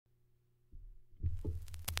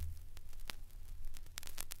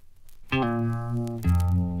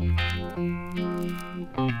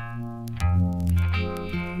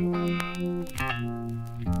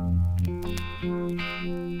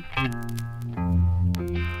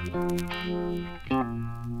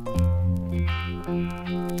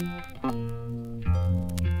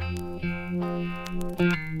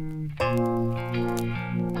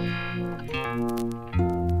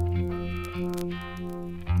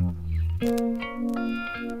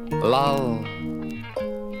Lull,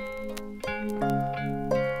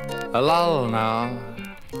 a lull now.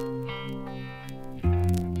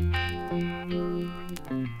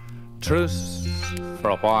 Truce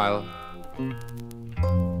for a while,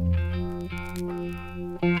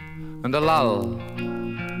 and a lull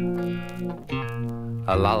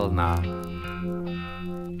now.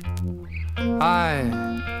 Aye,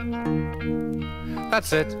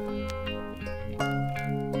 that's it.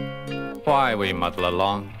 Why, we muddle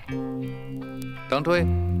along, don't we?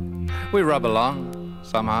 We rub along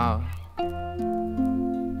somehow.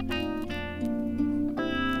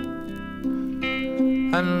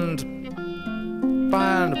 And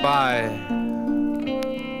by,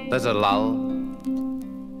 there's a lull.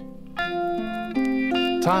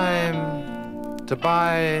 Time to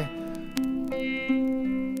buy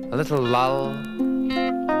a little lull.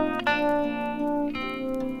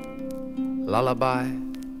 Lullabye.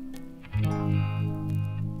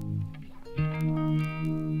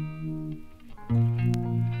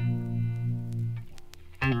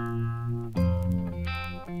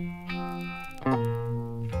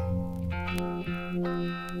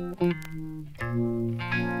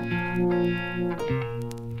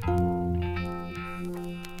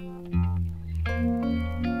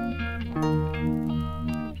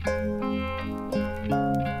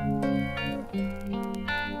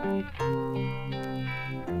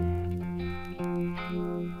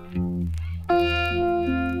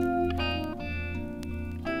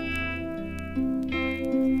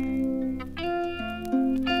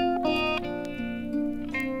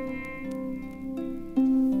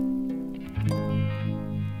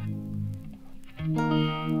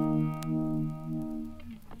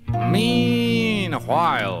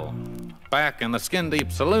 Meanwhile, back in the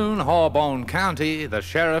skin-deep saloon, Hawbone County, the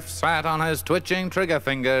sheriff sat on his twitching trigger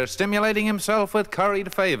finger, stimulating himself with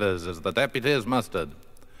curried favors as the deputies mustered.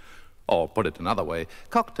 Or, put it another way,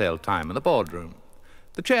 cocktail time in the boardroom.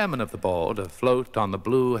 The chairman of the board, afloat on the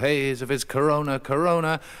blue haze of his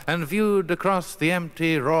Corona, and viewed across the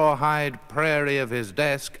empty, rawhide prairie of his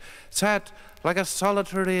desk, sat like a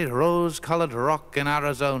solitary rose-colored rock in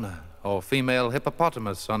Arizona, or female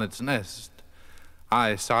hippopotamus on its nest.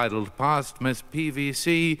 I sidled past Miss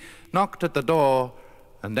PVC, knocked at the door,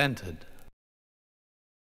 and entered.